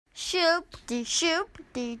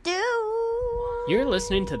Shoop-de-shoop-de-doo. You're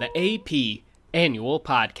listening to the AP Annual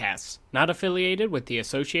Podcast, not affiliated with the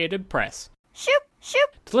Associated Press. Shoop,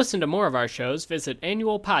 shoop. To listen to more of our shows, visit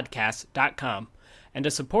annualpodcast.com. And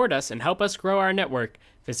to support us and help us grow our network,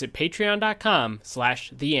 visit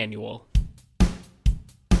patreon.com/theannual.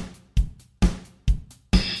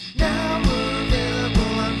 Now we're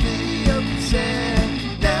available on video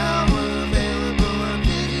cassette. Now we're available on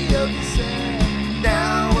video cassette.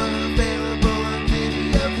 Now we're available on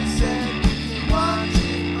video cassette. You can watch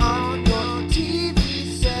it on your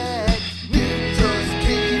TV set. Ninjas,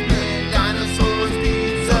 cavemen, dinosaurs,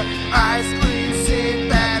 pizza, ice cream,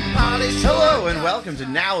 Sinbad, polish. Hello and welcome to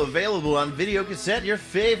Now Available on Video Cassette, your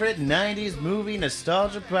favorite 90s movie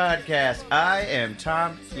nostalgia podcast. I am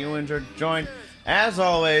Tom Hewinger, joined, as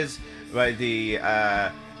always, by the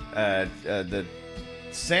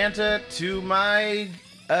Santa to my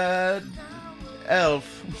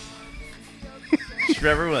elf,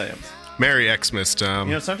 Trevor Williams. Merry Xmas, Tom.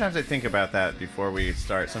 You know, sometimes I think about that before we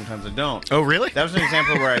start. Sometimes I don't. Oh, really? That was an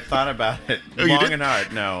example where I thought about it Oh, you long did? and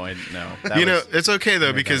hard. No. That You know, was- it's okay, though,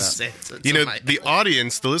 I made that because, up. you know, the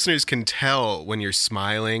audience, the listeners can tell when you're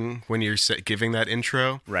smiling, when you're giving that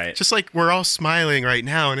intro. Right. Just like we're all smiling right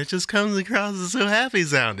now, and it just comes across as so happy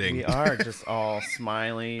sounding. We are just all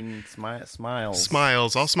smiling, smiles.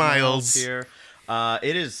 Smiles, all smiles. Here.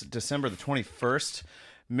 It is December the 21st.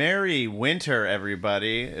 Merry winter,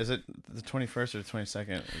 everybody. Is it the 21st or the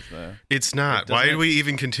 22nd? It's not. Doesn't Why it- do we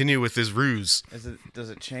even continue with this ruse? Does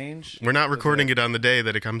it change? We're not recording it on the day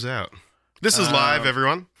that it comes out. This is live,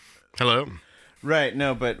 everyone. Hello. Right,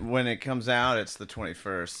 no, but when it comes out, it's the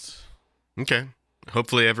 21st. Okay.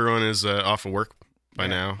 Hopefully everyone is off of work by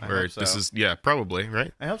now. I Or hope so. this is, yeah, probably,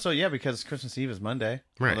 right? I hope so, yeah, because Christmas Eve is Monday.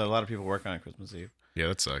 Right. Although a lot of people work on Christmas Eve. Yeah,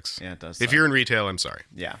 that sucks. Yeah, it does If suck. you're in retail, I'm sorry.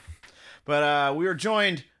 Yeah. But we are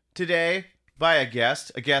joined today by a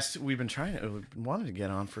guest we've been wanted to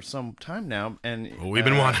get on for some time now, and Well, we've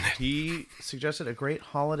been wanting it. He suggested a great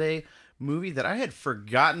holiday movie that I had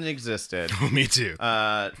forgotten existed. Oh, me too.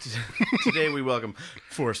 Today we welcome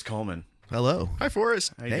Forrest Coleman. Hello. Hi,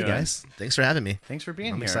 Forrest. How you Hey, doing? guys. Thanks for having me. Thanks for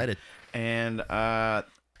being I'm here. excited. And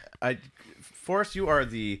Forrest, you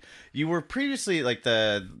were previously like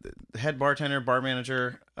the head bartender, bar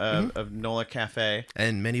manager of Nola Cafe.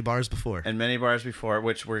 And many bars before. And many bars before,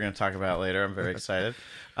 which we're going to talk about later. I'm very excited.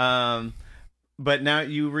 But now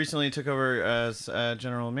you recently took over as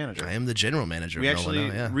general manager. I am the general manager We of actually Nola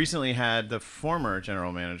now, yeah. recently had the former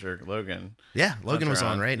general manager, Logan. Yeah, Logan was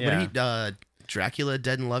around. on, right? Yeah. What Dracula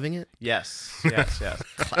Dead and Loving It? Yes.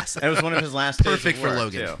 Classic. It was one of his last days Perfect of for work,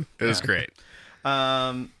 Logan. too. It was great.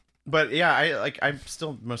 But yeah, I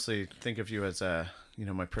still mostly think of you as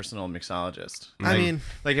my personal mixologist. I mean,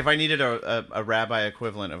 Like if I needed a rabbi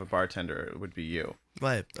equivalent of a bartender, it would be you.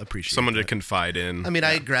 I appreciate Someone to that. confide in. I mean,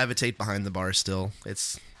 I gravitate behind the bar still.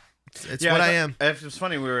 It's Yeah, what I am. It was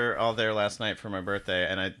funny. We were all there last night for my birthday,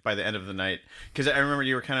 and by the end of the night, because I remember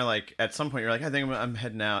you were kind of like, at some point, you're like, I think I'm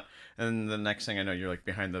heading out, and the next thing I know, you're like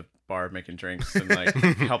behind the bar making drinks and like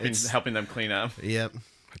helping them clean up. Yep.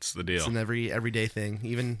 That's the It's deal. an everyday thing.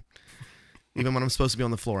 Even when I'm supposed to be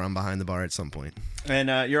on the floor, I'm behind the bar at some point.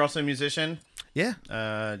 And you're also a musician. Yeah,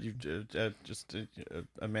 You're just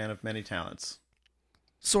a man of many talents.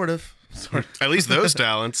 sort of. At least those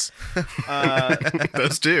talents.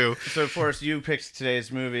 Those two. So, Forrest, you picked today's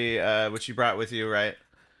movie, which you brought with you, right?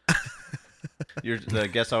 You're the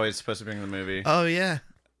guest always supposed to bring the movie. Oh, yeah.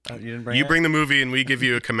 You didn't bring You it? bring the movie and we give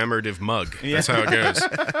you a commemorative mug. That's how it goes.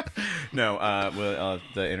 No,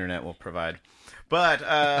 the internet will provide. But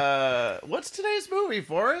what's today's movie,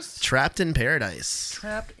 Forrest? Trapped in Paradise.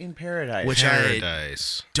 Trapped in Paradise. Which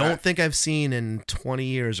Paradise. Don't think I've seen in 20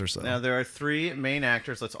 years or so. Now, there are three main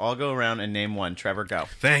actors. Let's all go around and name one. Trevor, go.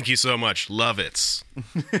 Thank you so much. Love it.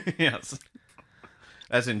 Yes.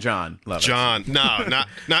 As in John. Love John. No,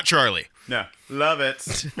 not Charlie. it. No. Love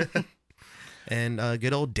it. And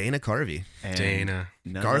good old Dana Carvey. And Dana.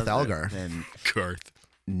 none Garth other Algar. than Garth.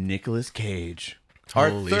 Nicolas Cage.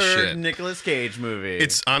 Holy Our third shit. Nicolas Cage movie.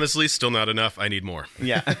 It's honestly still not enough. I need more.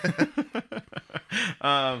 Yeah.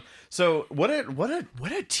 So what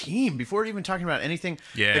a team. Before even talking about anything,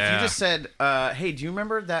 if you Yeah. just said, "Hey, do you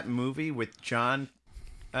remember that movie with John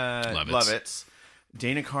Lovitz,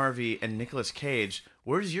 Dana Carvey, and Nicolas Cage?"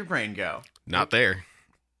 Where does your brain go? Not there.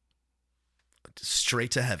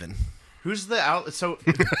 Straight to heaven. Who's the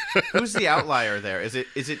outlier there? Is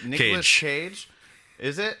it Nicolas Cage?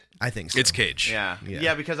 Is it? I think so. It's Cage. Yeah. Yeah.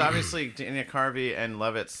 Yeah, because obviously Dana Carvey and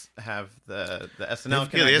Lovitz have the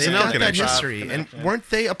SNL Yeah, the They've SNL got that connection. history. And weren't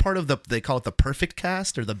they a part of they call it the perfect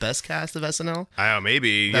cast or the best cast of SNL? Oh,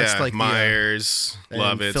 maybe. That's yeah. like the, Myers, And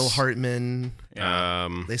Lovitz, Phil Hartman.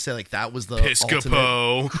 They say like that was the ultimate.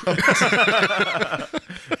 Piscopo.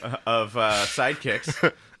 of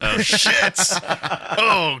sidekicks. Oh shit!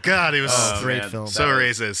 Oh god, it was Great man, film. so that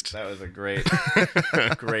was- racist. That was a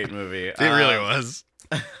great movie. It really was.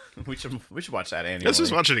 We should watch that annually. Let's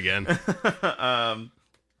just watch it again.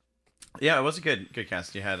 Yeah, it was a good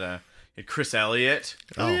cast. You had Chris Elliott.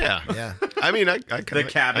 Oh yeah. Yeah. I mean, I kinda,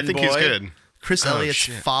 cabin I think he's boy. good. Chris Oh, Elliott's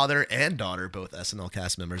shit. father and daughter, both SNL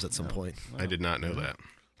cast members at some point. I did not know that.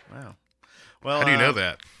 Wow. Well, How do you know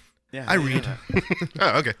that? Yeah, I read.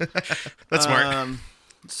 Oh, okay. That's smart.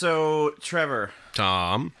 So, Trevor,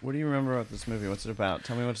 Tom. what do you remember about this movie? What's it about?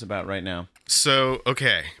 Tell me what it's about right now. So,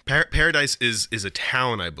 okay, Paradise is a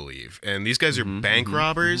town, I believe, and these guys are bank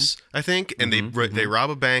robbers, I think, and they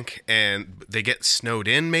rob a bank and they get snowed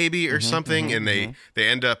in, maybe or something, and they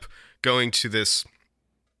end up going to this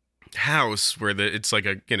house where it's like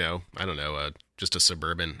a I don't know, just a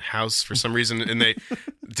suburban house for some reason, and they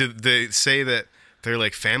say that they're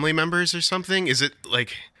like family members or something. Is it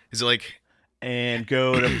like And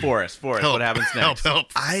go to Forrest. Forrest, help, what happens next?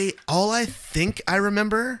 help? All I think I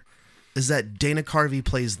remember is that Dana Carvey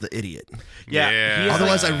plays the idiot. Yeah. he is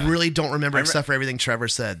Otherwise, like- I really don't remember I except for everything Trevor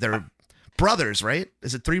said. They're brothers, right?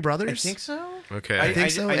 Is it 3 brothers? I think so. Okay. I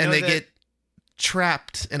think so. I know And they that- get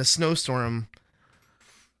trapped in a snowstorm,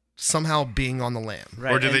 somehow being on the lam.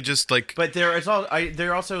 Right. Or do and- they just like? But they're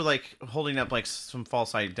also like holding up like some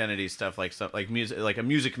false identity stuff, like stuff like music, like a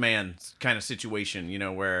Music Man kind of situation,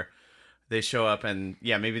 where they show up and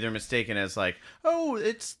maybe they're mistaken as like, oh,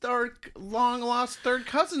 it's our long lost third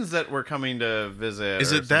cousins that were coming to visit.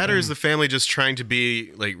 Is it that, or is the family just trying to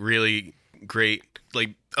be like really great?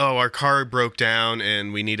 Like, oh, our car broke down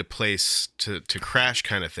and we need a place to crash,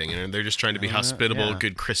 kind of thing, and they're just trying to be hospitable, yeah.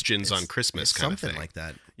 good Christians on Christmas, It's kind of something thing. like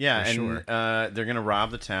that. Yeah, for and sure. they're gonna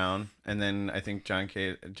rob the town, and then I think John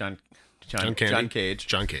Cage,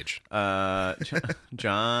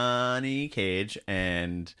 Johnny Cage,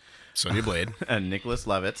 and Sonya Blade. Nicholas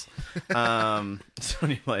Lovitz,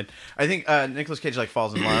 Sonya Blade. I think Nicholas Cage like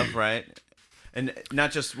falls in love, right? And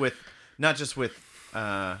not just with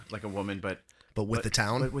like a woman, but But the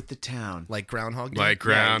town, but with the town. like Groundhog Day. Like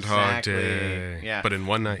Groundhog exactly. Day. Yeah. But in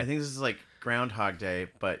one night. I think this is like Groundhog Day,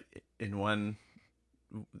 but in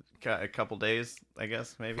a couple days, I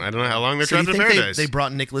guess maybe. I don't know how long they're So you trapped in think paradise. they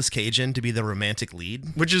brought Nicolas Cage in to be the romantic lead?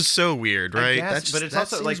 Which is so weird, I right? guess, but it's that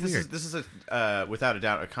also like seems weird. this is a without a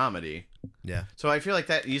doubt a comedy. Yeah. So I feel like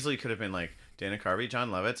that easily could have been like Dana Carvey, John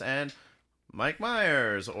Lovitz, and Mike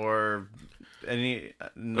Myers, or any.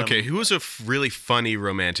 Okay, who was a really funny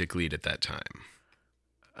romantic lead at that time?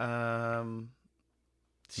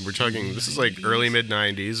 We're talking. This is like early mid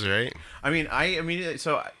 '90s, right?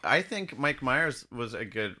 So I think Mike Myers was a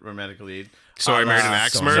good romantic lead. So I married an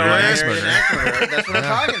axe So I murderer. Married an Axe Married an Axe Murderer. That's what I'm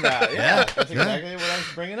talking about. Yeah, Yeah. that's exactly what I was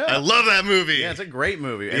bringing up. I love that movie. Yeah, it's a great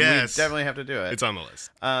movie, and Yes. we definitely have to do it. It's on the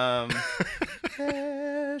list.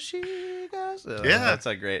 There she goes. Oh, Yeah. that's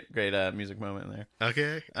a great music moment in there.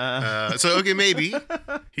 Okay. So okay, maybe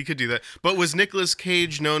he could do that. But was Nicolas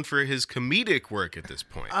Cage known for his comedic work at this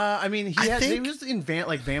point? He think- was in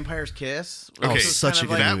Vampire's Kiss. Okay, which was such kind a of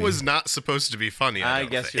good that movie. was not supposed to be funny. I I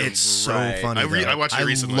don't guess think. you're It's so right. funny. I watched it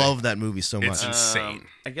recently. I love that movie so much. It's insane.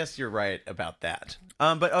 I guess you're right about that.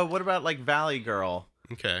 But what about like Valley Girl?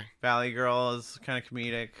 Okay. Valley Girl is kind of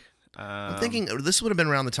comedic. I'm thinking this would have been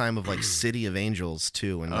around the time of like City of Angels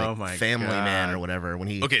too, and like Oh my Family God. Man or whatever. When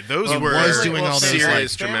he Okay, those Well, were was doing all those, serious, like-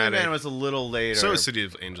 Family dramatic. Man was a little later. So was City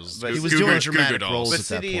of Angels. But he was Goo doing Goo dramatic Dolls. roles But at that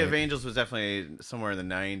City of point. Angels was definitely somewhere in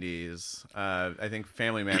the 90s. I think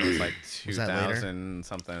Family Man was like Was that later? 2000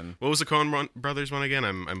 something. What was the Coen Brothers one again?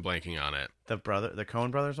 I'm blanking on it. The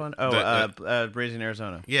Coen Brothers one? Oh, Raising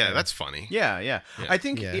Arizona. Yeah, that's funny. Yeah. I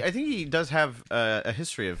think Yeah. he does have a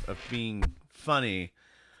history of being funny,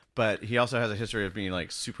 but he also has a history of being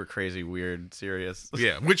like super crazy, weird, serious.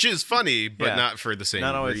 Yeah, which is funny, but Yeah. not for the same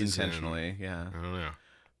Not always reason. intentionally. Yeah. I don't know.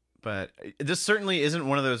 But this certainly isn't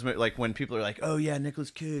one of those like when people are like, "Oh yeah,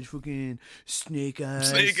 Nicolas Cage, fucking Snake Eyes,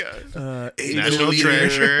 Snake Eyes. 8 National millimeter,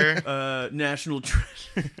 Treasure. National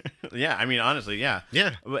Treasure." Yeah, I mean honestly, yeah.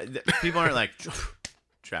 Yeah. But people aren't like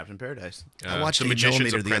Trapped in Paradise. I watched The 8 Magician's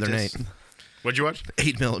millimeter the other Apprentice. night. What'd you watch?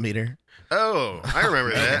 8 millimeter. Oh, I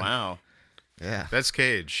remember that. Wow, Yeah. That's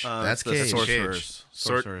Cage. That's the Cage.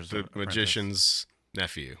 Sorcerer's the Apprentice. magician's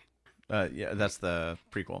nephew, Yeah, that's the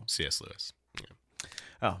prequel. C.S. Lewis.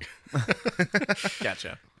 Oh,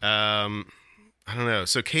 gotcha. I don't know.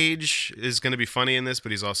 So Cage is going to be funny in this,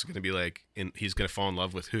 but he's also going to be like, he's going to fall in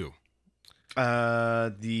love with who?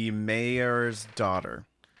 The mayor's daughter.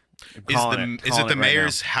 Is it the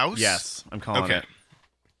mayor's house? Yes, I'm calling Okay.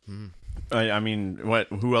 it. I mean, what?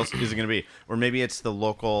 Who else is it going to be? Or maybe it's the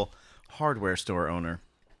local hardware store owner.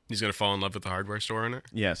 He's going to fall in love with the hardware store owner?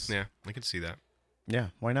 Yes. Yeah, I can see that. Yeah.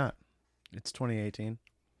 Why not? It's 2018.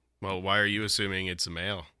 Well, why are you assuming it's a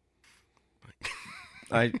male?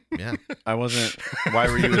 Yeah. I wasn't. Why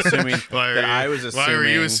were you assuming that I was assuming? Why were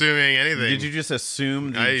you assuming anything? Did you just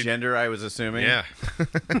assume the gender I was assuming? Yeah,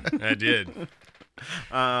 I did.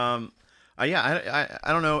 Yeah. I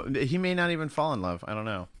don't know. He may not even fall in love. I don't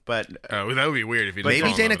know. But That would be weird if he didn't. Maybe fall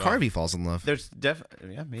in Dana love at all. Carvey falls in love. there's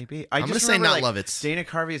definitely, yeah, maybe. I'm gonna say not Lovitz. Dana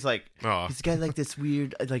Carvey's like, Oh. he's got like this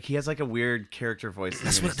weird, like he has like a weird character voice.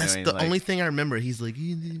 That's doing, the like- only thing I remember. He's like,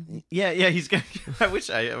 Yeah, he's got. I wish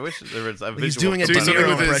there was a he's visual doing a So he's De doing Niro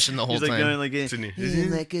with his- impression the whole He's like time. doing like a, Isn't he?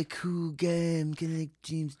 he's like a cool guy. I'm kind of like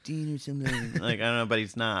James Dean or something. Like I don't know, but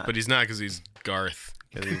he's not. But he's not because he's Garth.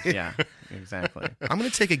 'Cause he's, yeah, exactly. I'm gonna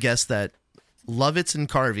take a guess that Lovitz and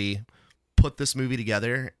Carvey put this movie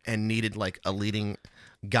together and needed like a leading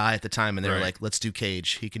guy at the time, and they were Right. like, "Let's do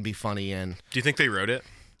Cage. He can be funny." And Do you think they wrote it,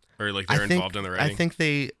 or like they're involved in the writing? I think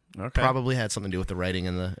they Okay. probably had something to do with the writing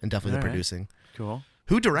and definitely the All right. producing. Cool.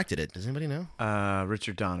 Who directed it? Does anybody know?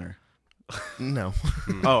 Richard Donner. No.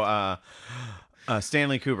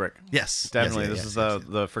 Stanley Kubrick. Yes, Definitely, Yes, this yes, is yes,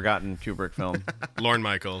 the forgotten Kubrick film. Lorne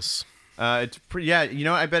Michaels. It's yeah. You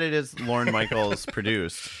know, I bet it is Lorne Michaels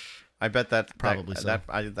produced. I bet that Probably so. that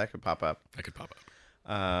could pop up. That could pop up.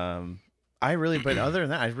 But other than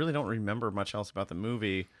that, I really don't remember much else about the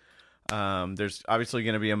movie. There's obviously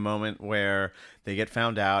going to be a moment where they get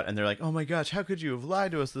found out and they're like, "Oh my gosh, how could you have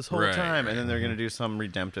lied to us this whole Right, time?" And then they're going to do some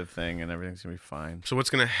redemptive thing, and everything's going to be fine. So what's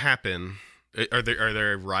going to happen? Are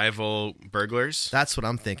there rival burglars? That's what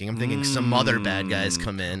I'm thinking. I'm thinking some other bad guys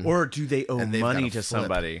come in. Or do they owe And they've money gotta to flip.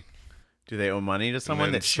 somebody? Do they owe money to And someone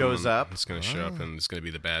then that shows someone up? It's going to show up, and it's going to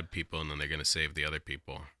be the bad people, and then they're going to save the other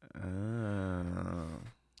people,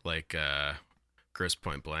 like Grosse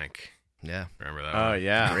Point Blank. Yeah. Remember that? Oh one?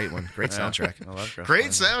 yeah, Great one. Great soundtrack. I love Grosse Great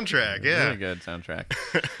Point. soundtrack. Yeah. Really good soundtrack.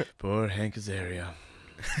 Poor Hank Azaria.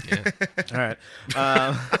 Yeah. All right.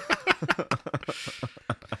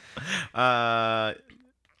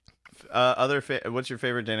 What's your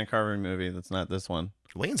favorite Dana Carvey movie that's not this one?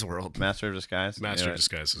 Wayne's World. Master of Disguise. Master Yeah, of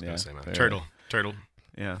Disguise is going yeah, to say that. favorite. Turtle.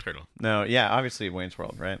 Yeah. Turtle. No. Yeah. Obviously, Wayne's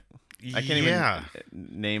World. Right. I can't even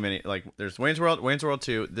name any. Like, there's Wayne's World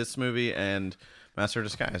 2, this movie, and Master of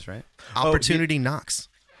Disguise. Right. Opportunity Knocks.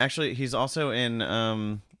 Actually, he's also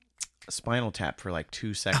in Spinal Tap for like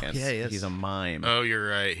 2 seconds. yeah, he is. He's a mime. Oh, you're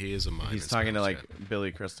right. He is a mime. He's in talking to Spinal like Tap.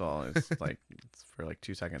 Billy Crystal. It's like for like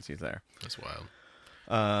 2 seconds he's there. That's wild.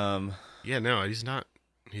 Um, Yeah, no, he's not.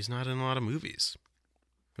 He's not in a lot of movies.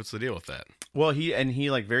 What's the deal with that? well, he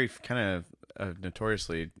like very kind of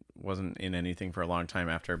notoriously wasn't in anything for a long time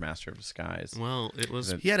after Master of Disguise. Well, it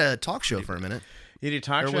was. He had a talk show for a minute. He did a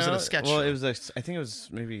talk Or show. was it a sketch Well, show? it was I think it was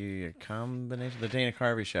maybe a combination. The Dana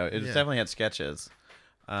Carvey show. It Yeah. definitely had sketches.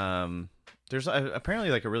 There's apparently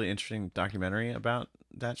like a really interesting documentary about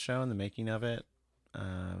that show and the making of it.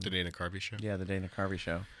 The Dana Carvey show. Yeah, the Dana Carvey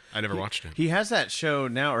show. I never watched it. He has that show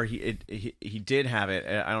now, or he did have it.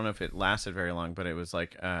 I don't know if it lasted very long, but it was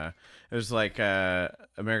like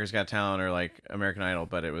America's Got Talent or like American Idol,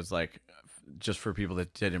 but it was like just for people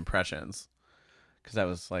that did impressions, because that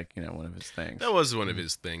was like one of his things. That was one of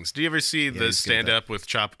his things. Do you ever see the he's good at stand up with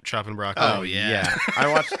Chop and Broccoli? Oh, yeah. I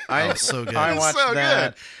watched. Oh, so good. I It's watched so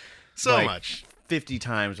that good. So like, much. 50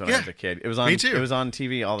 times when I Yeah. was a kid. It was on. Me too. It was on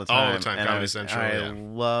TV all the All time. the time, and Comedy I Central, I yeah.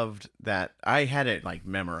 loved that. I had it like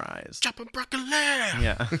memorized. Chop and Broccoli.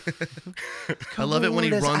 Yeah. I love it when he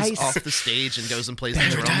Cold as runs ice. off the stage and goes and plays the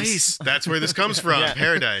drums. Paradise. That's where this comes from. Yeah.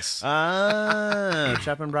 Paradise.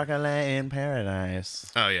 Chopping broccoli in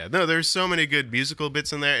paradise. Oh yeah, no. There's so many good musical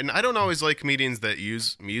bits in there, and I don't always like comedians that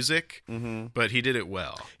use music, but he did it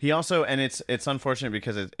well. He also, and it's unfortunate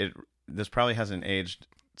because it this probably hasn't aged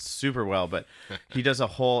super well, but he does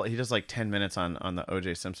like 10 minutes on the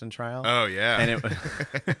O.J. Simpson trial. Oh yeah, And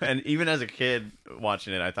it and even as a kid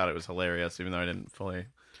watching it, I thought it was hilarious, even though I didn't fully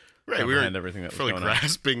right. We were comprehend everything that was fully going on.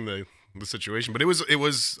 grasping the situation, but it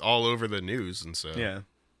was all over the news, and so Yeah.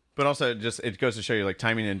 But also, it goes to show you, like,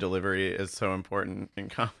 timing and delivery is so important in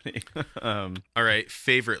comedy. All right,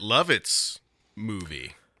 favorite Lovitz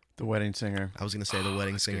movie. The Wedding Singer. I was going to say The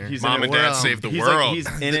Wedding Singer. He's Mom in and it. Dad Save the He's World. Like,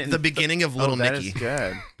 he's in it. The beginning of Little that Nicky. is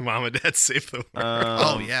good. Mom and Dad Save the World.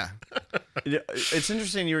 Oh, yeah. It's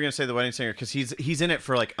interesting you were gonna say The Wedding Singer because he's in it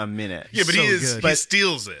for like a minute. Yeah, but So he good.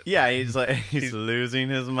 steals it. Yeah, he's like he's losing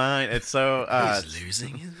his mind. It's so He's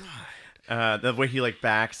losing his mind. the way he like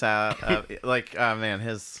backs out, like man,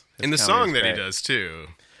 his In the comedy song is that he great. does too.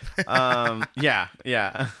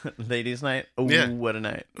 Yeah, ladies' night. Oh, Yeah. what a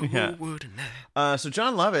night. Yeah. Ooh, what a night. So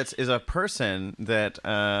John Lovitz is a person that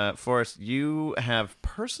Forrest, you have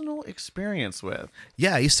personal experience with.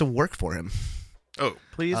 Yeah, I used to work for him. Oh,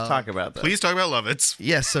 Please talk about that. please talk about Lovitz.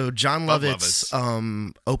 Yeah, so John Love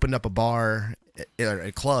Lovitz opened up a bar,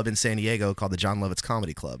 a club in San Diego called the John Lovitz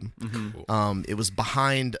Comedy Club. It was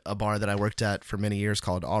behind a bar that I worked at for many years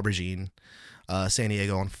called Aubergine, San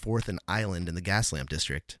Diego on 4th and Island in the Gaslamp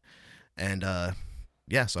District. And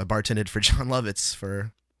yeah, so I bartended for John Lovitz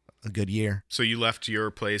for a good year. So you left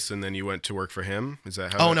your place and then you went to work for him? Is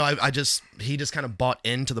that how? Oh that- no, he just kind of bought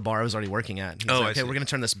into the bar I was already working at. He was Oh, like, I okay, see. we're gonna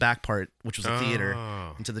turn this back part, which was a theater,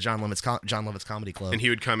 Oh. into the John Lovitz Comedy Club. And he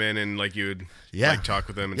would come in and like you would Yeah. like talk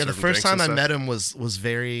with him. And Yeah, the serve him first drinks time I and met stuff? him was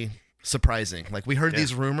very surprising. Like we heard Yeah.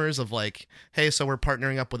 these rumors of like, hey, so we're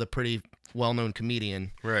partnering up with a pretty well-known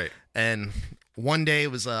comedian. Right. And one day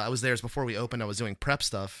it was I was there, it was before we opened. I was doing prep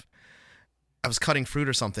stuff. I was cutting fruit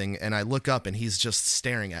or something, and I look up and he's just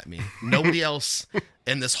staring at me. Nobody else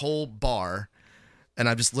in this whole bar. And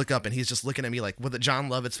I just look up and he's just looking at me like with a John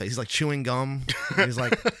Lovitz face. He's like chewing gum. And he's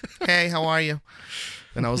like, "Hey, how are you?"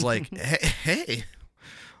 And I was like, "Hey,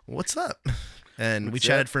 what's up?" And we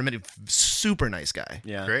chatted for a minute. Super nice guy.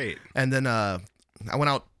 Yeah. Great. And then I went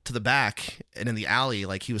out to the back, and in the alley,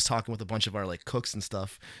 like he was talking with a bunch of our like cooks and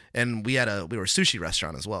stuff. And we were a sushi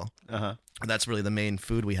restaurant as well. Uh-huh. That's really the main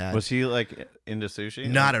food we had. Was he like into sushi?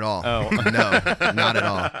 Not at all. Oh. No, not at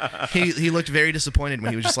all. He looked very disappointed when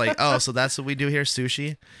he was just like, "Oh, so that's what we do here,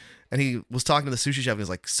 sushi?" And he was talking to the sushi chef. He was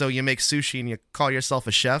like, "So you make sushi and you call yourself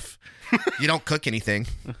a chef? You don't cook anything."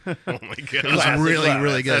 Oh my god. It was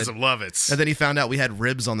really good. That's Lovitz. And then he found out we had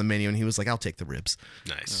ribs on the menu, and he was like, "I'll take the ribs."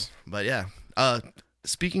 Nice. But yeah,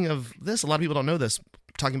 speaking of this, a lot of people don't know this.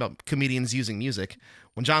 Talking about comedians using music,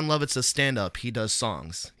 when John Lovitz does stand-up, he does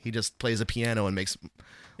songs. He just plays a piano and makes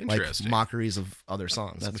like Interesting. mockeries of other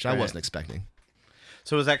songs, which I great. wasn't expecting.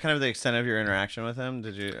 So was that kind of the extent of your interaction with him?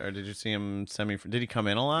 Did you see him did he come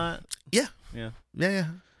in a lot? Yeah, Yeah. yeah.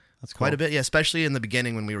 That's cool. Quite a bit, yeah. Especially in the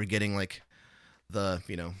beginning when we were getting like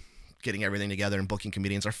getting everything together and booking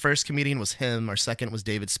comedians. Our first comedian was him. Our second was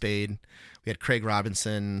David Spade. We had Craig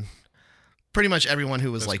Robinson. Pretty much everyone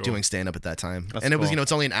who was like cool. doing stand up at that time. That's And it was, cool.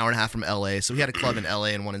 it's only an hour and a half from LA. So he had a club in LA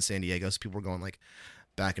and one in San Diego. So people were going like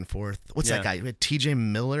back and forth. What's Yeah. that guy? We had TJ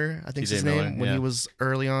Miller, I think is TJ his Miller, name, when yeah. he was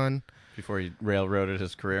early on. Before he railroaded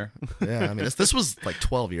his career. Yeah, I mean, this was like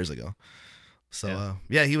 12 years ago. So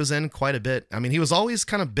yeah, he was in quite a bit. I mean, he was always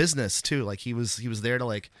kind of business too. Like he was there to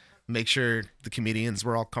like make sure the comedians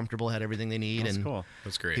were all comfortable, had everything they need, That's and cool.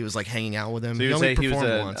 That's great. he was like hanging out with them. So you would only say he was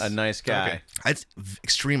performed once. a nice guy. Okay.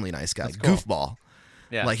 Extremely nice guy, cool. goofball.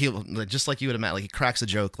 Yeah. Like just like you would imagine. Like he cracks a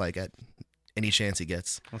joke like at any chance he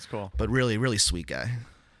gets. That's cool. But really, really sweet guy.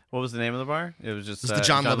 What was the name of the bar? It was just It was the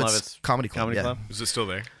John Lovitz Comedy Club. Yeah. Is it still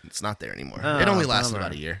there? It's not there anymore. Oh, it only lasted bummer.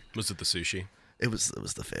 about a year. Was it the sushi? It was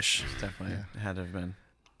the fish. Definitely had to have been.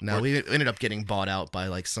 No, we ended up getting bought out by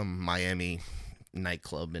like some Miami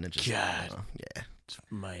nightclub, and it just God. yeah,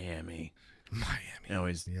 Miami. Miami.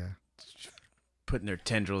 Always Yeah. putting their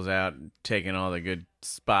tendrils out, and taking all the good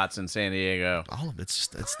spots in San Diego. All of it's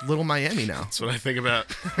little Miami now. That's what I think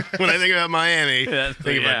about when I think about Miami. Yeah,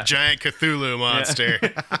 Think yeah. about giant Cthulhu monster.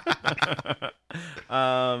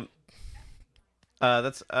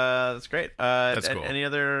 That's great. That's cool. Any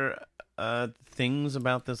other things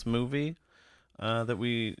about this movie that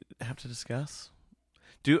we have to discuss?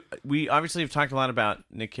 We obviously have talked a lot about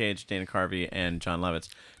Nick Cage, Dana Carvey, and John Lovitz.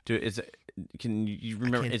 Can you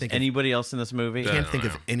remember? can't Is think of- anybody else in this movie? I Yeah. can't don't think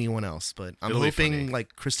know. of anyone else, but I'm It'll be hoping funny.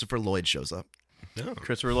 like Christopher Lloyd shows up. No.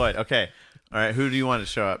 Christopher Lloyd. Okay. All right. Who do you want to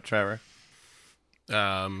show up, Trevor?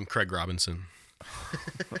 Craig Robinson.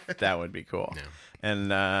 That would be cool. Yeah.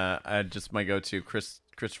 And just my go-to,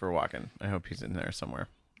 Christopher Walken. I hope he's in there somewhere.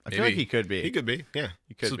 I feel Maybe. like he could be. He could be. Yeah.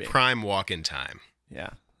 He could This is be. prime walk-in time.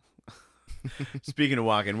 Yeah. Speaking of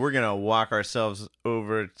walking, we're gonna walk ourselves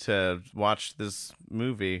over to watch this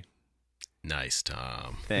movie. Nice,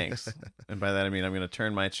 Tom. Thanks. And by that I mean I'm gonna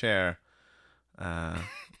turn my chair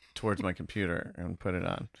towards my computer and put it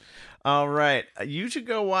on. All right, you should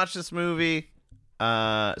go watch this movie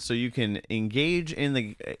so you can engage in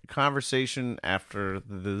the conversation after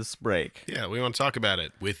this break Yeah, we want to talk about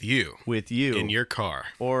it with you with you in your car.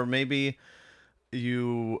 or maybe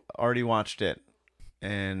you already watched it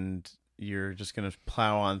and you're just gonna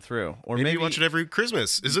plow on through, or Maybe you watch it every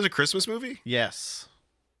Christmas. Is it a Christmas movie? Yes.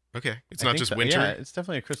 Okay, it's I not think just so. winter. Yeah, it's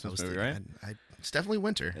definitely a I Christmas was movie, thinking, right? it's definitely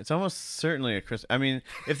winter. It's almost certainly a Christmas. I mean,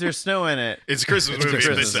 if there's snow in it, It's a Christmas it's a movie. they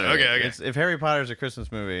Christmas say. movie. Okay, okay. If Harry Potter's a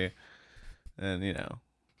Christmas movie, then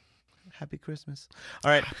Happy Christmas.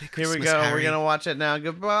 All right, here we Christmas, go. We're Harry. gonna watch it now.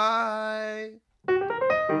 Goodbye.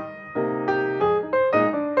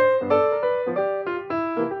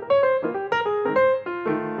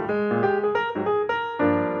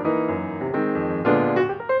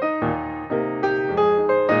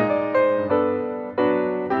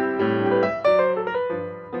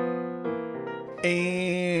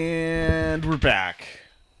 And we're back.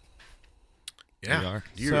 Yeah, We are.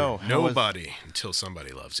 you're So, how was- nobody until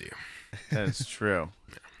somebody loves you. That is true.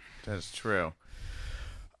 That is true.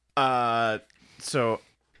 So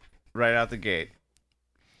right out the gate,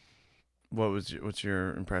 what's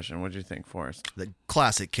your impression? What did you think, Forrest? The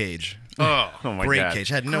classic Cage. Oh, Oh my Great god,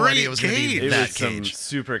 Cage. I had no Great idea it was going to be Cage. It that was some Cage.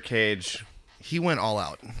 super Cage. He went all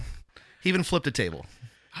out. He even flipped a table.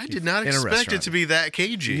 I did not In a expect it restaurant. to be that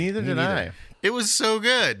cagey. Neither did neither. It was so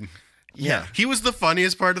good. Yeah, He was the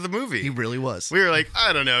funniest part of the movie. he really was. We were like,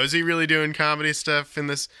 I don't know, is he really doing comedy stuff in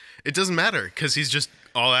this? It doesn't matter because he's just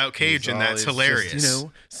all out Cage, and that's He's hilarious. Just,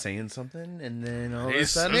 saying something, and then all of a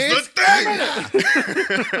He's sudden, the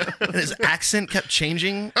thing. And his accent kept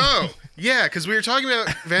changing. Oh, yeah, because we were talking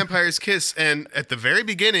about Vampire's Kiss, and at the very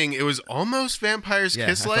beginning, it was almost Vampire's Yeah,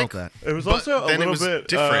 Kiss I like. felt that. it was But also a then it little was bit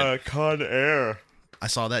different. Con Air. I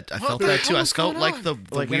saw that. I What felt the that too. hell I is felt going like on? the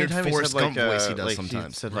weird anytime he Forrest said, Gump voice he he does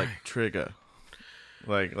sometimes. He said like trigger.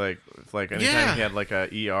 Like anytime Yeah. he had like a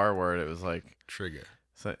ER word, it was like Trigger.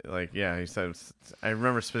 so, like yeah. He said I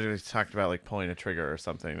remember specifically he talked about like pulling a trigger or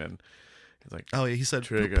something, and he's like Oh yeah, he said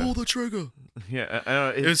Trigger. pull the trigger. yeah. I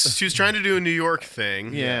don't know, It was, she was trying to do a New York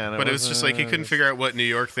thing. Yeah, and it but it was just like he couldn't figure out what New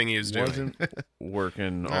York thing he was doing. wasn't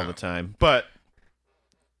working all No. the time, but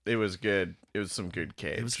it was good. It was some good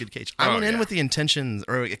Cage. It was good Cage. I went in yeah. with the intention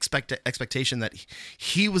or expectation that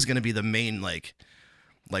he was going to be the main like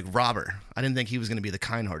robber. I didn't think he was going to be the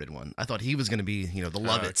kind-hearted one. I thought he was going to be the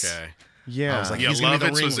Lovitz. Okay. yeah. I was like, Yeah, He's gonna be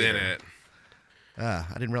the Lovitz was in ringleader. it. I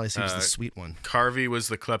didn't realize he was the sweet one. Carvey was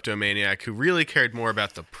the kleptomaniac who really cared more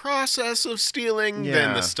about the process of stealing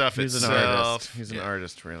than the stuff He's itself. an artist. He's an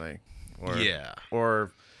artist, really. Or, Yeah.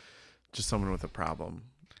 Or just someone with a problem.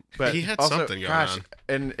 But He had also, something going gosh, on.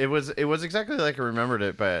 and it was exactly like I remembered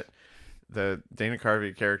it, but the Dana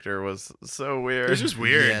Carvey character was so weird. It was just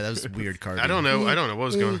weird. Yeah, that was weird. Carvey. I don't know. I don't know what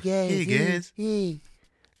was going on. Hey guys,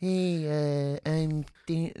 I'm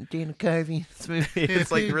Dana Carvey in this movie.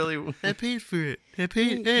 It's like really. I paid for it. I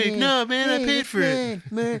paid. Hey, no, man, I paid for it.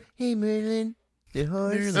 Hey Merlin, the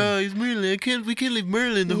horse. Oh, he's Merlin. We can't leave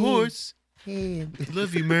Merlin, the horse. Hey,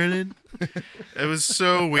 Love you, Merlin. It was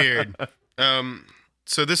so weird.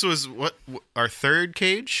 So this was what our third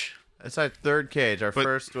Cage? It's our third Cage. Our But-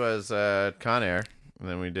 first was Con Air, and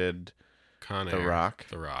then we did Con The Air, Rock.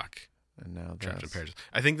 The Rock. and now Trapped in that's Paradise.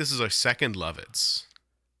 I think this is our second Lovitz.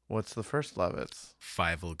 what's the first Lovitz?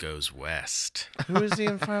 Fievel Goes West. Who is he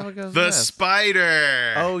in Five Goes The West?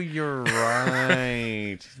 Spider. Oh, you're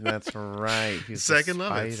right. That's right. He's second the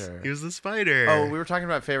Lovitz. spider. He was the Spider. Oh, we were talking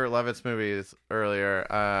about favorite Lovitz movies earlier,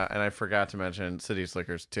 and I forgot to mention City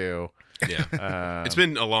Slickers 2. Yeah. It's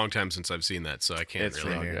been a long time since I've seen that, so I can't It's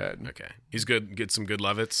really. real good. Okay. He's good. Get some good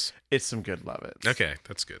Lovitz. It's some good Lovitz. Okay,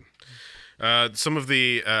 that's good. Some of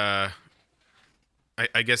the,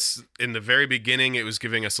 I guess, in the very beginning, it was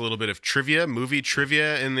giving us a little bit of trivia, movie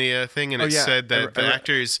trivia in the thing, and Oh, it yeah. said that I the re-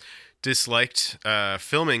 actors disliked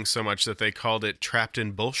filming so much that they called it trapped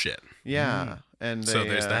in bullshit. Yeah, and So they,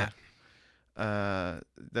 there's that.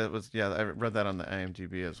 That was I read that on the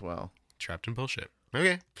IMDb as well. Trapped in bullshit.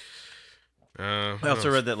 Okay. I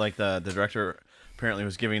also read that like the director apparently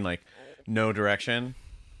was giving like no direction,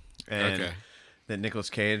 and Okay. that Nicolas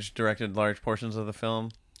Cage directed large portions of the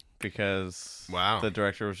film because Wow. the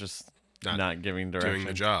director was just not giving direction. doing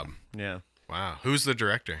the job. Yeah, Wow. Who's the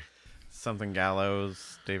director? something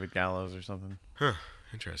Gallows, David Gallows or something. Huh.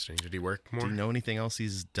 Interesting. Did he work more? Do you know anything else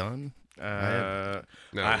he's done? No.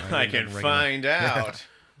 I can find out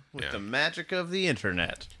with Yeah. the magic of the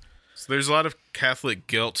internet. So there's a lot of Catholic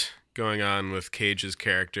guilt going on with Cage's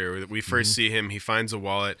character. We first see him, he finds a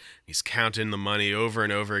wallet, he's counting the money over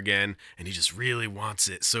and over again, and he just really wants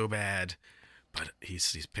it so bad. But he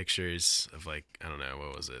sees pictures of like, I don't know,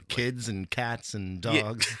 what was it? Like, Kids and cats and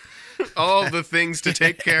dogs. all the things to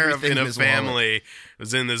take care of Everything in in a his wallet. family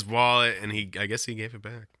was in this wallet, and I guess he gave it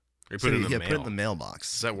back. Or he put it in the mail. Put it in the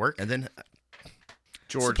mailbox. Does that work? And then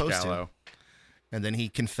George Supposed to. Gallo. he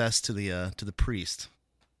confessed to the priest.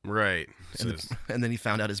 Right. So, And then he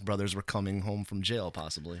found out his brothers were coming home from jail,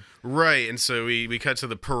 possibly. right. And so we cut to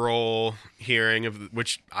the parole hearing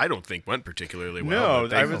which I don't think went particularly well. No,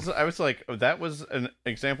 but I was like, that was an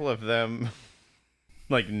example of them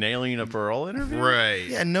like nailing a parole interview. right.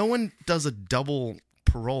 Yeah, no one does a double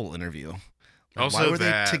parole interview. Also, why were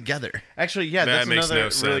that they together? Actually, yeah, That that's makes another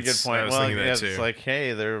no really good sense. point. I was Well, thinking that yeah, too. it's like,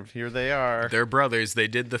 hey, here they are. they're brothers. They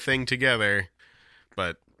did the thing together,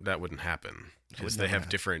 but that wouldn't happen because they never have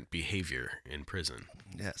happen. different behavior in prison.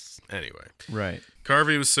 Yes. Anyway, Right.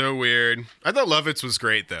 Carvey was so weird. I thought Lovitz was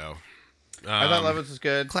great though. I thought Lovitz was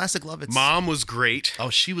good. Classic Lovitz. Mom was great. Oh,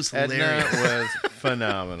 she was Edna hilarious. was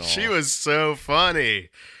phenomenal. She was so funny.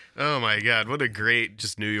 Oh my god, what a great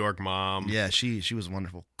just New York mom. Yeah, she was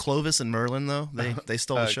wonderful. Clovis and Merlin, though, they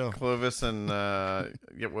stole the show. Clovis and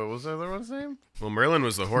what was the other one's name? Well, Merlin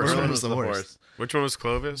was the horse. Merlin right? was the horse. Which one was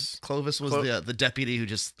Clovis? Clovis was the deputy who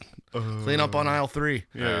just clean up on aisle 3.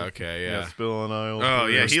 Oh, okay, yeah. Spill on aisle. Oh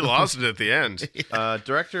three. yeah, he lost it at the end.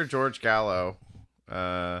 Director George Gallo,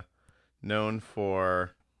 known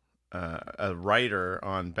for a writer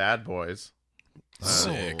on Bad Boys,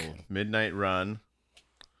 Sick. Midnight Run.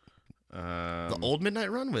 The old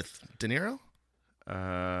Midnight Run with De Niro?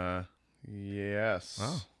 Yes.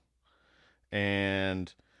 Oh.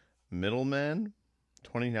 And Middlemen,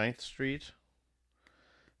 29th Street.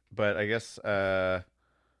 But I guess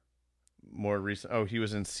more recent. Oh, he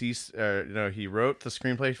was in he wrote the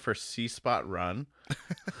screenplay for C Spot Run.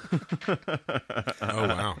 Oh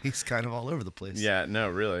wow. He's kind of all over the place. Yeah, no,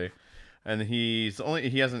 really. And he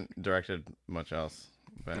hasn't directed much else.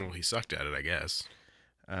 But Well, he sucked at it, I guess.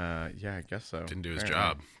 yeah, I guess so. Didn't do his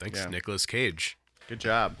Apparently. job. Thanks, Yeah. Nicolas Cage. Good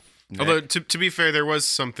job. Although to be fair, there was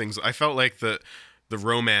some things I felt like the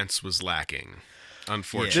romance was lacking.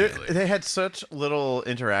 Unfortunately, They had such little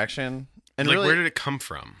interaction, and like really, where did it come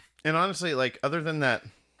from? and honestly, like other than that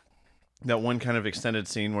one kind of extended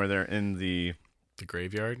scene where they're in the The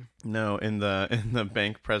graveyard. in the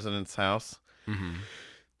bank president's house, Mm-hmm.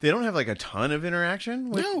 they don't have like a ton of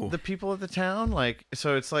interaction with No. the people of the town. Like,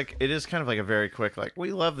 so it's like it is kind of like a very quick, like,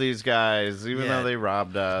 we love these guys even Yeah. though they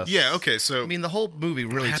robbed us. Yeah. Okay. So I mean, the whole movie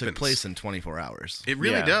really took happens? place in 24 hours. it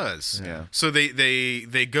really Yeah. does. Yeah. So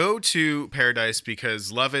they go to Paradise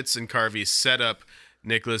because Lovitz and Carvey set up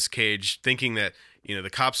Nicolas Cage, thinking that the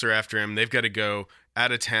cops are after him. They've got to go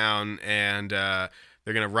out of town and they're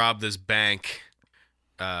gonna rob this bank.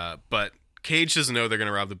 But Cage doesn't know they're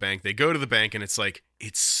gonna rob the bank. They go to the bank and it's like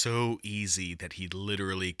it's so easy that he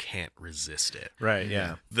literally can't resist it. Right.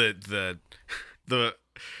 Yeah. The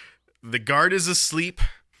guard is asleep.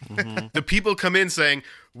 Mm-hmm. The people come in saying,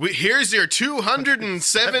 "Here's your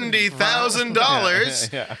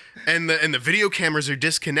 $270,000," Yeah. and the video cameras are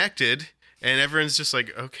disconnected, and everyone's just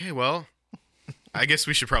like, "Okay, well, I guess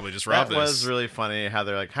we should probably just rob That this." was really funny how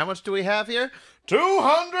they're like, how much do we have here?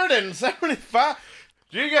 275.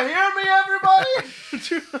 Do you hear me, everybody?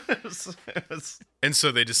 It was- And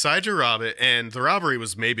so they decide to rob it, and the robbery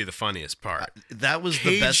was maybe the funniest part. That was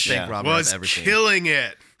the best Cage bank robbery was I've ever seen. killing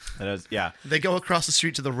it. yeah. They go across the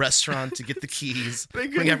street to the restaurant to get the keys.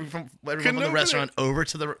 Bring everyone from couldn't the open restaurant over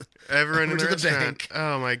to the Everyone in Over the to the restaurant. bank.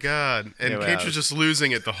 Oh my god! And Yeah, Cage wow. was just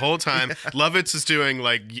losing it the whole time. Lovitz is doing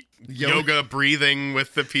like yoga breathing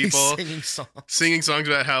with the He's people, singing songs. singing songs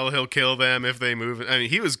about how he'll kill them if they move. I mean,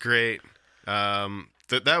 he was great.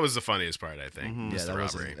 That was the funniest part, I think. Yeah, was the that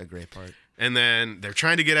was robbery. a great part. And then they're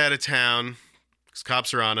trying to get out of town because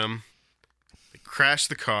cops are on them. They crash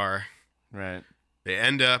the car. Right. They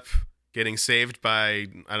end up getting saved by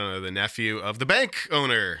the nephew of the bank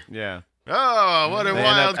owner. Yeah. Oh, what a They end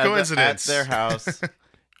wild up at coincidence! at their house,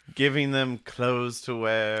 giving them clothes to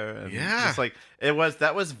wear. And Yeah. Just like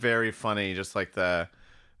that was very funny. Just like the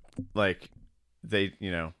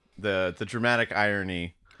dramatic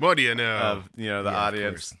irony What do you know? of the of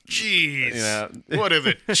audience. Jeez. You What are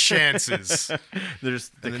the chances? There's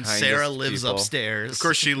the And then kindest Sarah lives people. upstairs. Of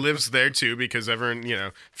course, she lives there too because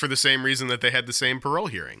everyone, for the same reason that they had the same parole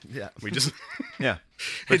hearing. Yeah. We just, Yeah.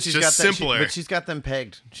 It's just simpler. but she's got them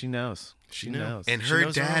pegged. She knows. She knows. and She her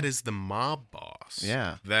knows dad all. is the mob boss.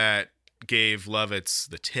 Yeah. That gave Lovitz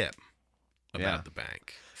the tip about Yeah. the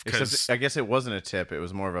bank. Because Except I guess it wasn't a tip. It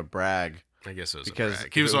was more of a brag I guess it was because a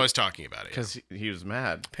brag. He was it- always talking about it. because he was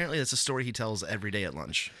mad. Apparently, that's a story he tells every day at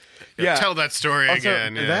lunch. Yeah. Tell that story Also,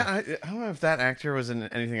 again. Yeah. that I don't know if that actor was in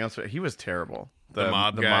anything else, but he was terrible. The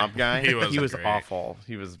mob guy? mob guy. He was he was great. awful.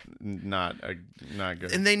 He was not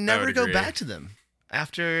good. And they never would go agree. back to them.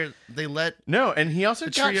 After they let No, and he also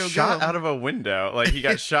The got trio shot go. out of a window. Like he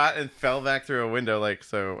got shot and fell back through a window. Like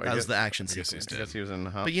so. that was the action guess sequence. he's I guess he was in the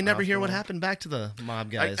But you never hear what hospital. happened back to the mob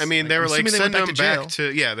guys. I mean, they were I'm like, assuming send went them jail. back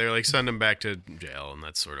to, yeah, they were like, send them back to jail, and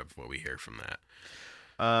that's sort of what we hear from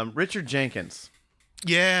that. Richard Jenkins.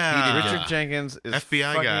 Yeah. Richard Jenkins is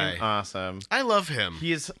FBI fucking guy. awesome. I love him.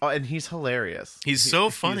 He is, and he's hilarious. He's so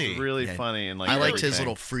funny. He's really Yeah. funny, and like I liked his everything.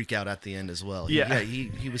 little freak out at the end as well. Yeah.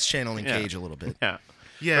 He was channeling Yeah. Cage a little bit. Yeah.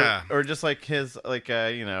 Yeah. Or just like his like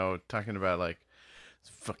talking about like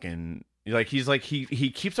fucking like he's like he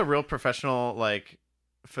keeps a real professional like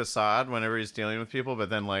facade whenever he's dealing with people, but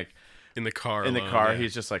then like in the car. in the alone, car yeah.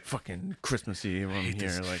 he's just like fucking Christmas Eve I'm here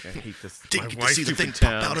this. like I hate this. Didn't my get to wife's see the stupid thing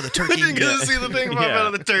town. pop out of the I turkey. didn't get to see the thing pop Yeah. out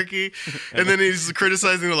of the turkey, and then he's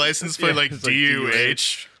criticizing the license plate, Yeah, like it's like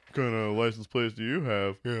DUH. What kind of license plates do you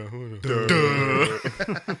have?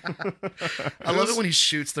 I love it when he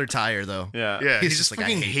shoots their tire though. Yeah. Yeah, he He's just just like, I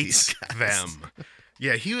fucking hate hates these guys. them.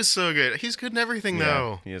 Yeah, he was so good. He's good in everything, Yeah,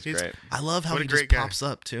 though. he is He's- great. I love how What a he just great guy. pops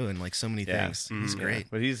up too in like so many Yeah. things. He's Mhm. great.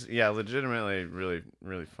 But he's legitimately really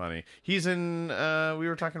really funny. He's in we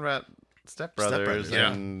were talking about Step Brothers Brothers,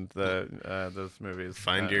 yeah. and the those movies.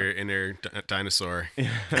 Find your inner dinosaur.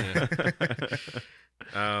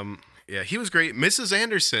 Yeah, he was great. Mrs.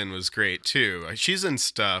 Anderson was great too. She's in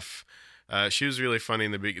stuff. She was really funny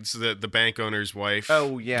in the beginning. It's the bank owner's wife.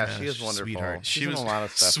 Oh yeah, she Yeah, is she's a wonderful. sweetheart. She's she in was a lot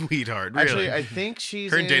of stuff. Sweetheart, really. Actually, I think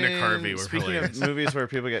she's Her and Dana in- Carvey were speaking hilarious. of movies where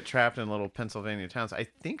people get trapped in little Pennsylvania towns. I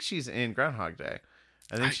think she's in Groundhog Day.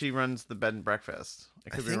 I think she runs the bed and breakfast. I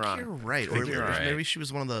I could be think wrong. you're right. I think Or you're right. maybe she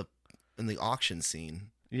was one of the in the auction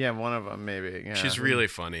scene. Yeah, one of them maybe. Yeah. She's really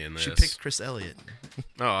funny in this. She picked Chris Elliott.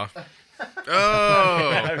 Oh. Oh.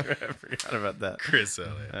 I forgot about that. Chris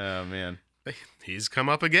Elliott. Oh man. He's come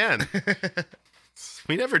up again.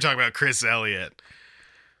 We never talk about Chris Elliott.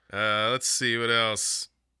 Let's see what else.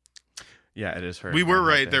 Yeah, it is her. We were Groundhog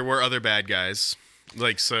right. Day. There were other bad guys.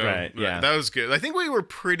 Like so. Right, yeah. That was good. I think we were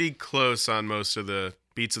pretty close on most of the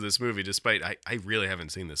beats of this movie. Despite I really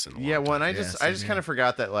haven't seen this in a long Yeah, time. well, and I Yeah, just same kind here. of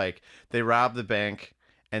forgot that like they rob the bank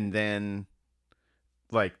and then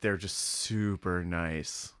like they're just super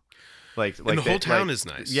nice. Like And the they- whole town like- is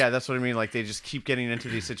nice. Yeah, that's what I mean. Like they just keep getting into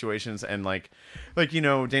these situations and like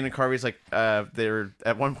Dana Carvey's like they're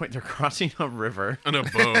at one point they're crossing a river. on a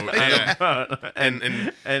boat. Yeah.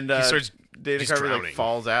 and And he starts Dana just Carvey drowning. like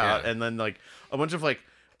falls out Yeah. and then like a bunch of like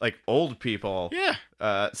old people Yeah.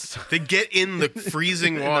 so- They get in the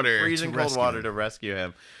freezing in the water. freezing to cold rescue water him. to rescue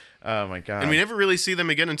him. Oh my god. And we never really see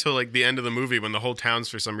them again until like the end of the movie when the whole town's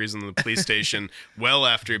for some reason in the police station well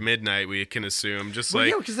after midnight, we can assume. Just Well,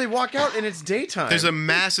 like yeah, because they walk out and it's daytime. there's a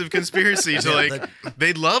massive conspiracy to Yeah, like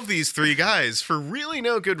they love these three guys for really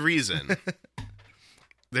no good reason.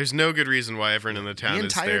 There's no good reason why everyone in the town The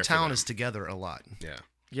is there entire for town them. is together a lot. Yeah.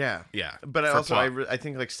 yeah, Yeah. But for also, plot. I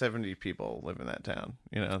think like 70 people live in that town.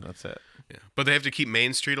 That's it. Yeah. But they have to keep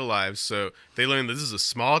Main Street alive, so they learn that this is a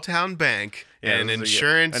small town bank Yeah, and this is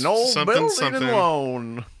insurance an old something building something. and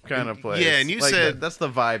loan kind of place. Yeah, and you Like, said- that's the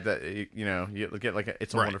vibe that you get like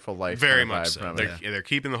It's a Right. Wonderful Life. Very kind of much vibe so. from They're, it. they're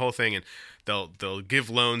keeping the whole thing, and they'll give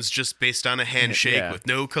loans just based on a handshake Yeah. with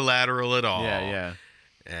no collateral at all. Yeah.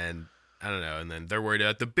 And I don't know. And then they're worried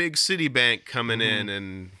about the big city bank coming Mm-hmm. in,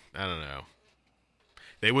 and I don't know.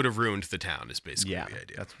 They would have ruined the town. Is basically Yeah, the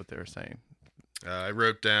idea. that's what they were saying. I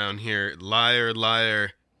wrote down here: liar,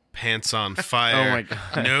 liar, pants on fire. Oh my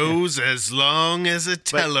God. Nose as long as a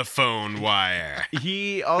telephone wire.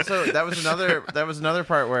 He also that was another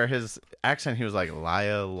part where his accent he was like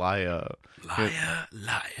liar liar. Liar,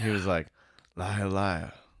 liar. He was like liar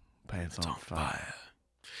liar, pants on fire.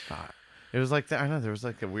 It was like that. I know there was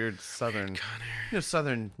like a weird southern,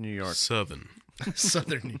 southern New York. Southern.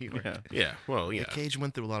 Southern New York. Yeah. Yeah. Well, yeah. Cage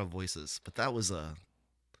went through a lot of voices, but that was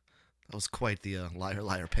quite the liar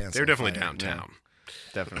liar pants. They were on definitely fire. downtown.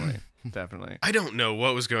 Definitely. I don't know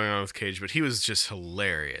what was going on with Cage, but he was just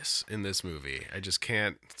hilarious in this movie. I just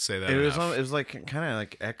can't say that It was enough. like kind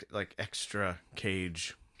of like extra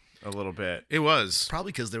Cage, a little bit. It was.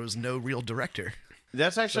 Probably because there was no real director.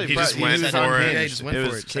 That's actually He just went was for it. unhinged. Yeah, he just went it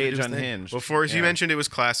for was it. Said it Cage was thing. unhinged. Well, Forrest, you Yeah. mentioned it was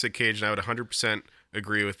classic Cage, and I would 100%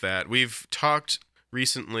 agree with that. We've talked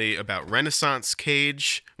recently about Renaissance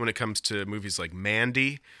Cage when it comes to movies like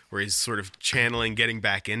Mandy, where he's sort of channeling getting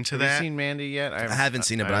back into Have that. you seen Mandy yet? I haven't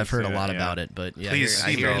seen it, but I've heard a lot yeah. about it. But yeah, Please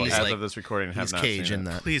I see hear Mandy. he's As like of this recording, have he's not Cage seen in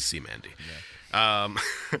it. that. Please see Mandy. I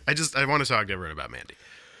want to talk to everyone about Mandy.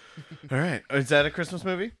 All right, is that a Christmas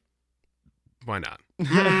movie? Why not?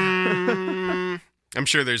 I'm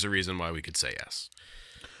sure there's a reason why we could say yes.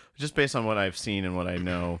 Just based on what I've seen and what I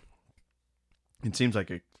know, It seems like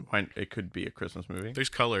it could be a Christmas movie. There's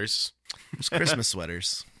colors. There's Christmas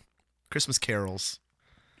sweaters, Christmas carols.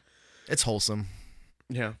 It's wholesome.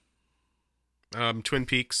 Yeah. Twin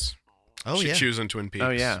Peaks. Oh she, yeah. She was in Twin Peaks. Oh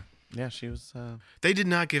yeah. Yeah, she was. They did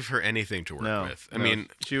not give her anything to work with. I mean,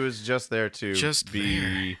 she was just there to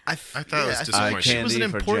be. I thought it was disappointing. She was an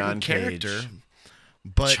Candy for John important Cage. character,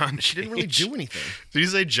 but John she didn't really Cage. do anything. Did you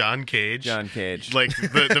say John Cage? John Cage. Like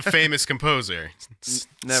the famous composer.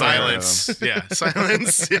 Never heard of Silence. Yeah,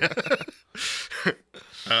 silence. Yeah.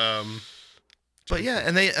 But yeah,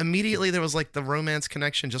 and they immediately there was like the romance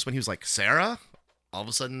connection just when he was like Sarah. All of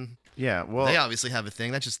a sudden, Yeah. Well, they obviously have a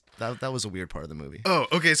thing. That was a weird part of the movie. Oh,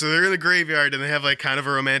 okay. So they're in the graveyard and they have like kind of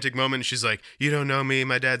a romantic moment. And she's like, "You don't know me.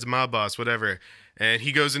 My dad's a mob boss. Whatever." And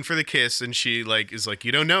he goes in for the kiss, and she like is like,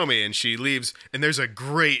 "You don't know me," and she leaves. And there's a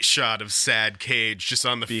great shot of sad Cage just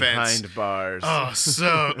on the fence. behind bars.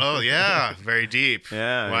 Oh yeah, very deep.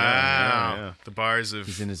 Yeah, Wow. yeah. The bars of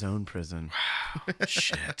He's in his own prison.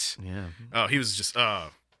 shit. Yeah. Oh, he was just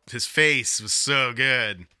his face was so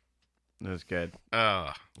good. It was good.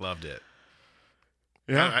 Oh, loved it.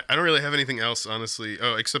 Yeah. I don't really have anything else, honestly.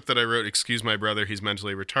 Oh, except that I wrote, "Excuse my brother, he's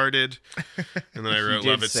mentally retarded," and then I wrote, did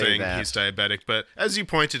 "Love it," say saying that. he's diabetic. But as you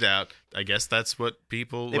pointed out, I guess that's what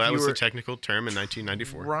people. If That you was were the technical term in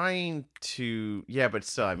 1994. Trying to, yeah, but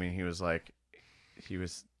still, I mean, he was.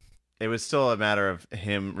 It was still a matter of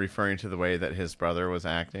him referring to the way that his brother was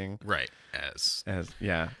acting. Right. As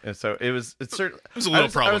Yeah. And so it was. It's certain. it was a little I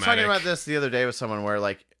was talking problematic. about this the other day with someone where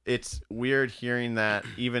like it's weird hearing that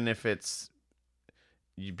even if it's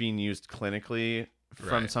being used clinically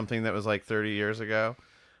from Right. something that was like 30 years ago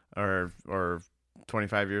or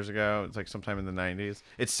 25 years ago, it's like sometime in the 90s.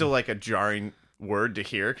 It's still like a jarring word to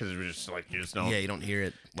hear because it was just like you just don't. Yeah, you don't hear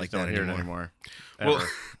it like don't that hear anymore. it anymore. Well, ever.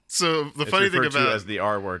 so the It's funny thing referred to about as the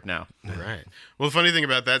R word now. right. Well, the funny thing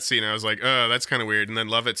about that scene, I was like, "Oh, that's kind of weird." And then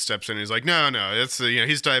Lovett steps in and he's like, "No, it's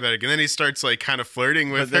he's diabetic." And then he starts like kind of flirting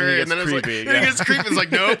with But then her, he and then gets I was creepy, like, then he yeah. gets creepy. It's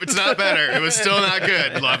like, "Nope, it's not better. It was still not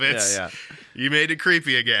good, Lovett. Yeah. You made it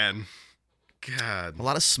creepy again." God, A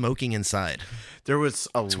lot of smoking inside. There was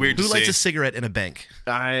a it's weird Who to lights see. a cigarette in a bank?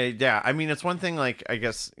 I mean, it's one thing. Like, I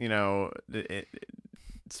guess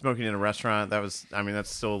smoking in a restaurant. That's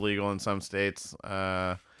still illegal in some states.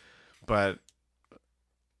 But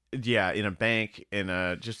yeah, in a bank,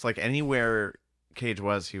 just like anywhere Cage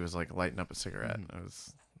was, he was like lighting up a cigarette. It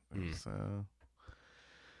was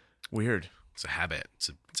weird. It's a habit. It's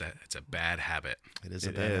a bad habit. It is a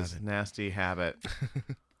It bad is habit. nasty habit.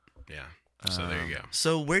 Yeah. So there you go.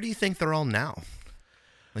 So where do you think they're all now?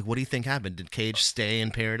 Like, what do you think happened? Did Cage stay in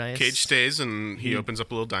paradise? Cage stays and he opens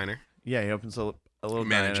up a little diner. Yeah, he opens a little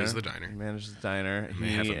Manages diner. the diner. He manages the diner. And they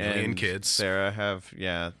have He 1 million and kids. Sarah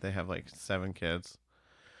they have like 7 kids.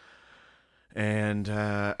 And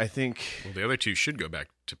I think Well, the other two should go back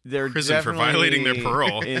to they're prison for violating their definitely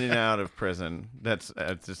parole. in and out of prison. That's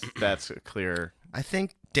clear. I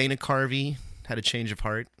think Dana Carvey had a change of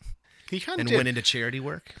heart He kind of and did. went into charity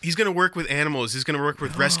work. He's going to work with animals. He's going to work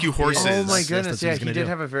with rescue horses. Oh my Yes, goodness! that's what Yeah, he's he gonna did do.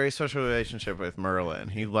 have a very special relationship with Merlin.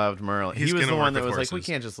 He loved Merlin. He's He was gonna the one work that with was like, we horses.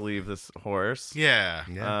 can't just leave this horse. Yeah.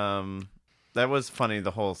 That was funny.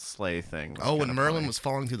 The whole sleigh thing. was Oh, when kinda Merlin funny. was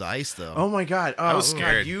falling through the ice, though. Oh my god! Oh, I was God,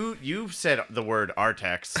 scared. you said the word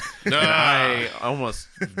Artex, and No. I almost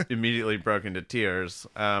immediately broke into tears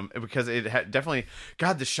because it had definitely.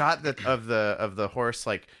 God, the shot of the horse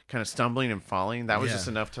like kind of stumbling and falling. That was Yeah. just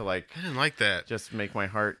enough to like I didn't like that. just make my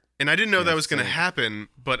heart. And I didn't know that was going to same. happen,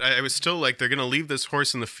 but I was still like, they're going to leave this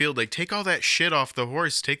horse in the field. Like, take all that shit off the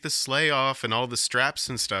horse. Take the sleigh off and all the straps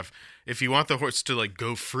and stuff. If you want the horse to, like,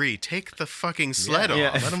 go free, take the fucking sled Yeah.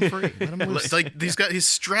 off. Let him free. Let him loose. Like, he's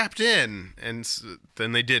strapped in. And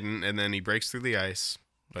then they didn't. And then he breaks through the ice.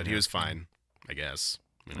 But he was fine, I guess.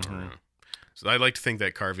 I don't know. So I like to think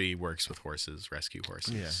that Carvey works with horses, rescue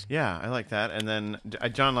horses. Yeah, I like that. And then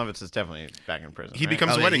John Lovitz is definitely back in prison. He right?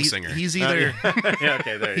 becomes Oh, a yeah, wedding he's, singer. He's either yeah,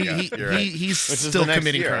 okay, there you go. You're right. he's Which is still the next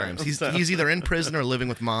committing year. crimes. He's either in prison or living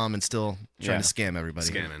with mom and still trying to scam everybody.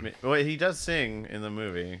 Scamming. Well, he does sing in the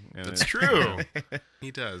movie. And That's it's- true.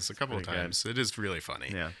 He does a couple of pretty good. times. It is really funny.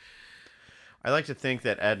 Yeah. I like to think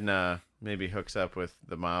that Edna maybe hooks up with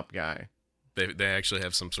the mob guy. They actually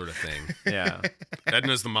have some sort of thing. Yeah.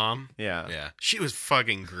 Edna's the mom. Yeah. Yeah. She was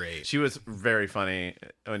fucking great. She was very funny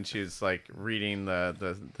when she was like reading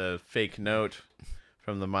the fake note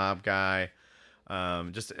from the mob guy.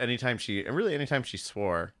 Just anytime she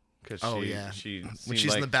swore. Cause Oh, she, yeah. she When seemed she's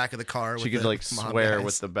like in the back of the car with she could the like mob swear guys.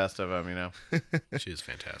 with the best of them, you know. She is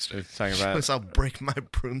fantastic. It's talking about Unless I'll break my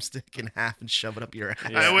broomstick in half and shove it up your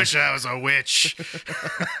ass. I wish I was a witch.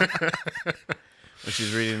 when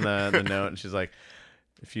she's reading the note and she's like,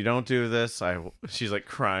 if you don't do this, she's like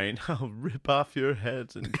crying. I'll rip off your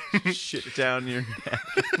heads and shit down your neck.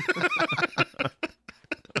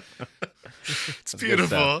 It's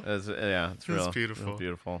beautiful. It's real. It's beautiful. Real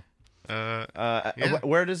beautiful. Yeah.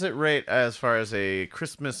 Where does it rate as far as a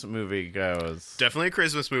Christmas movie goes? Definitely a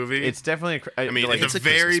Christmas movie. It's definitely. I mean, like, at the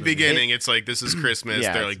very beginning, it's like, this is Christmas.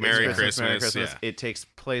 They're like, it's Merry Christmas. Yeah. It takes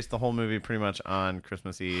place the whole movie pretty much on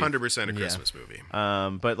Christmas Eve. 100% a Christmas movie.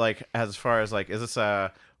 But like, as far as like, is this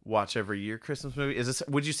a watch every year Christmas movie? Is this?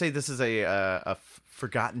 Would you say this is a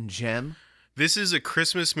forgotten gem? This is a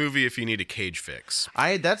Christmas movie if you need a cage fix.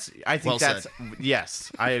 I think Well that's said.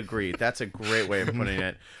 yes, I agree. That's a great way of putting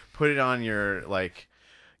it. Put it on your like,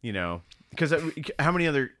 because how many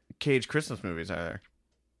other Cage Christmas movies are there?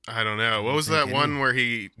 I don't know. What was that one where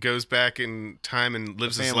he goes back in time and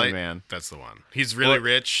lives his Family life? Man. That's the one. He's really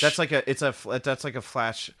rich. That's like that's like a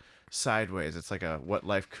flash sideways. It's like a what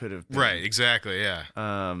life could have been. Right, exactly, yeah.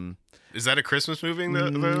 Is that a Christmas movie though?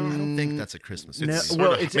 I don't think that's a Christmas movie. No, It's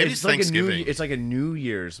well, sorta- maybe it's like Thanksgiving. it's like a New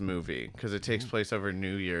Year's movie because it takes place over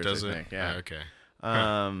New Year's. Does I it? think. Yeah. Oh, okay.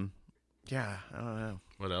 Yeah. I don't know.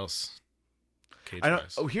 What else? Cage I don't.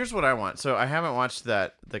 wise. Oh, here's what I want. So I haven't watched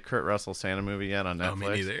the Kurt Russell Santa movie yet on Netflix. Oh, me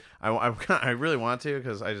neither. I really want to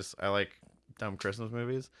because I like dumb Christmas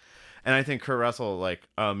movies, and I think Kurt Russell like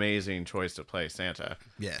amazing choice to play Santa.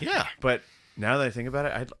 Yeah. Yeah, But now that I think about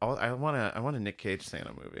it, I want a Nick Cage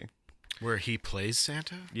Santa movie. where he plays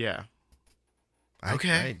Santa. Yeah,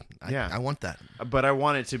 Okay. I want that. but I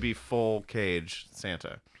want it to be full Cage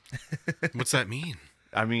Santa. What's that mean?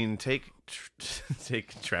 I mean, take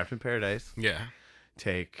Trapped in Paradise. Yeah.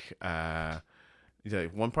 Take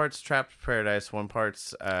one part's Trapped in Paradise, one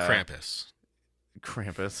part's Krampus.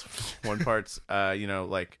 one part's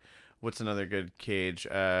like what's another good Cage?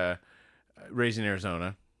 Raising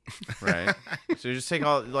Arizona. Right. So you just take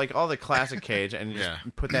all the classic Cage and just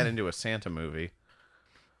put that into a Santa movie.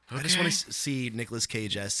 I just want to see Nicolas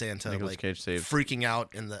Cage as Santa, Nicolas like Cage saved. freaking out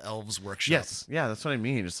in the elves' workshop. Yes. Yeah, that's what I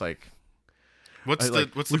mean. Just like What's the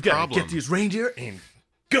we gotta problem? get these reindeer and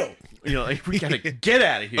go. Like we gotta get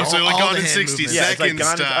out of here. Oh, so like all Gone the in hand 60 movements. Yeah, it's like seconds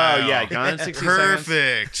Gone in- style. oh, yeah, Gone in 60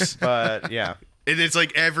 Perfect. But yeah. And it's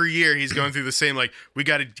like every year he's going through the same, like, we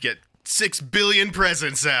got to get 6 billion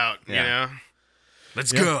presents out, you Yeah. know?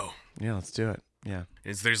 Let's go. Yeah, let's do it. Yeah.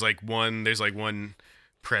 There's like one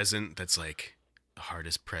present that's like the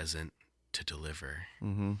hardest present to deliver.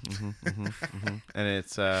 And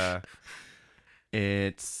it's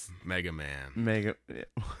Mega Man. mega.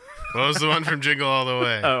 What was the one from Jingle All the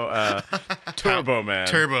Way? Turbo Man.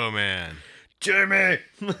 Turbo Man. Jamie.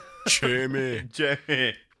 Jamie.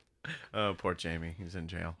 Jamie. Oh, poor Jamie. He's in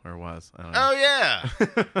jail or was. I don't know. Oh, yeah.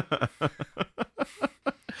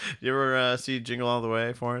 You ever see Jingle All the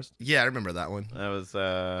Way, Forrest? Yeah, I remember that one. That was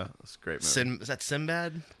a great movie. Is that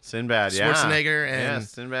Sinbad? Sinbad, yeah. Schwarzenegger and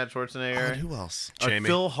Sinbad, Oh, Schwarzenegger. and who else? Jamie.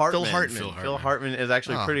 Phil Hartman. Phil Phil Hartman is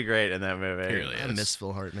actually Oh. pretty great in that movie. He really I is. miss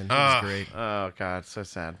Phil Hartman. He Ah. was great. Oh God, so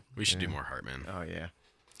sad. We should do more Hartman. Oh yeah.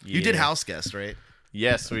 You did Yeah. House Guest, right?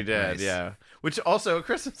 Yes, we did. Nice. Yeah, which also a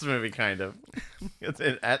Christmas movie, kind of.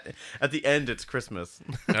 At the end, it's Christmas.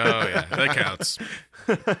 Oh, yeah. That counts.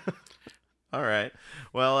 All right.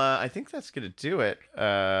 Well, I think that's gonna do it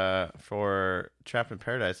for Trapped in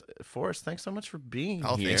Paradise. Forrest, thanks so much for being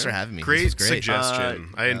Oh, here. thanks for having me. This Great was great.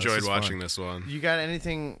 suggestion. I this enjoyed was watching fun. this one. You got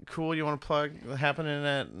anything cool you want to plug happening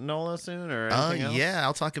at NOLA soon, or anything else? Yeah,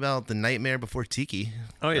 I'll talk about The Nightmare Before Tiki.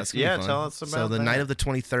 Oh, yeah. That's gonna be Yeah, fun. tell us about So the that. night of the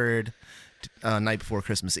 23rd, night before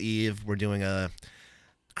Christmas Eve, we're doing a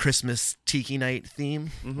Christmas tiki night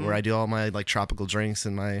theme where I do all my like tropical drinks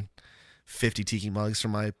and my 50 tiki mugs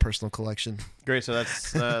from my personal collection. Great. So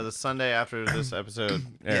that's the Sunday after this episode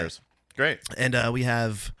airs. Great. And we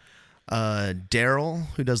have Daryl,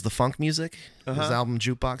 who does the funk music. His album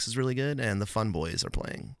Jukebox is really good, and the Fun Boys are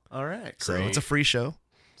playing. All right. So it's a free show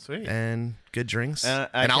Sweet. and good drinks. I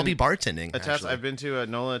and I'll can be bartending. Attest, actually. I've been to a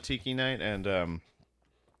NOLA Tiki night, and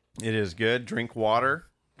it is good. Drink water.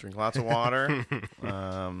 Drink lots of water.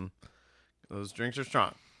 Those drinks are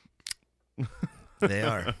strong. They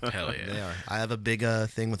are. Hell yeah. They are. I have a big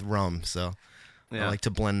thing with rum, so Yeah. I like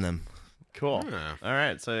to blend them. Cool. Yeah. All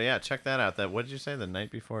right. So yeah, check that out. What did you say? The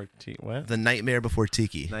night before Tiki? What? The Nightmare Before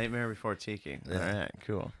Tiki, Nightmare Before Tiki. All right.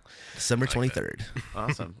 Cool. December 23rd.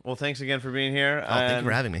 Awesome. Well, thanks again for being here. Oh, thank you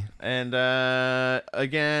for having me. And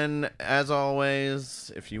again, as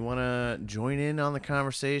always, if you want to join in on the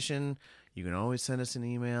conversation, you can always send us an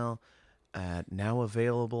email at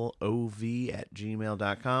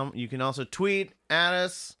nowavailableov@gmail.com. You can also tweet at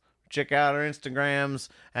us. Check out our Instagrams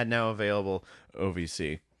at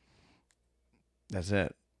nowavailableovc. That's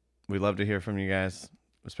it. We love to hear from you guys,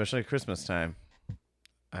 especially at Christmas time.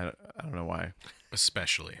 I don't know why.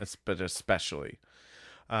 Especially. But especially.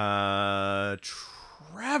 Trevor.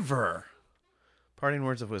 Parting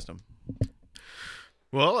words of wisdom.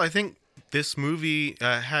 Well, I think this movie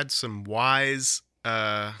had some wise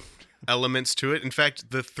elements to it. In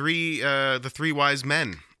fact, the three wise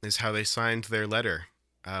men is how they signed their letter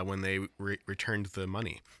when they returned the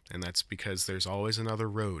money, and that's because there's always another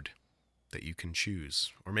road that you can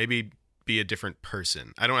choose, or maybe be a different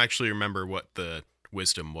person. I don't actually remember what the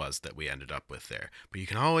wisdom was that we ended up with there, but you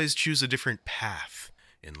can always choose a different path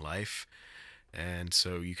in life. And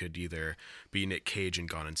so you could either be Nick Cage in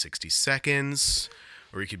Gone in 60 Seconds,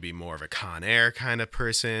 or you could be more of a Con Air kind of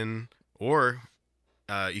person, or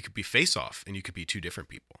you could be Face Off, and you could be two different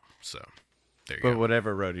people. So there you But go.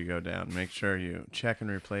 whatever road you go down, make sure you check and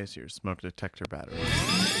replace your smoke detector batteries.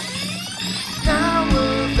 Now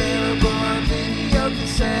available on video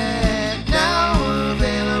cassette. Now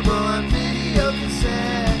available on video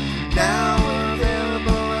cassette. Now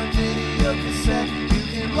available on video cassette. You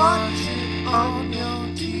can watch it on your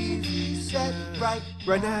TV set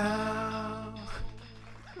right now.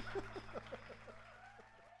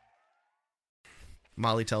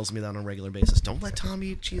 Molly tells me that on a regular basis. Don't let Tom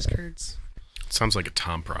eat cheese curds. Sounds like a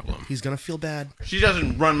Tom problem. He's gonna feel bad. She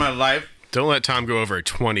doesn't run my life. Don't let Tom go over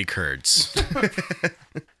 20 curds. I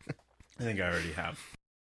think I already have.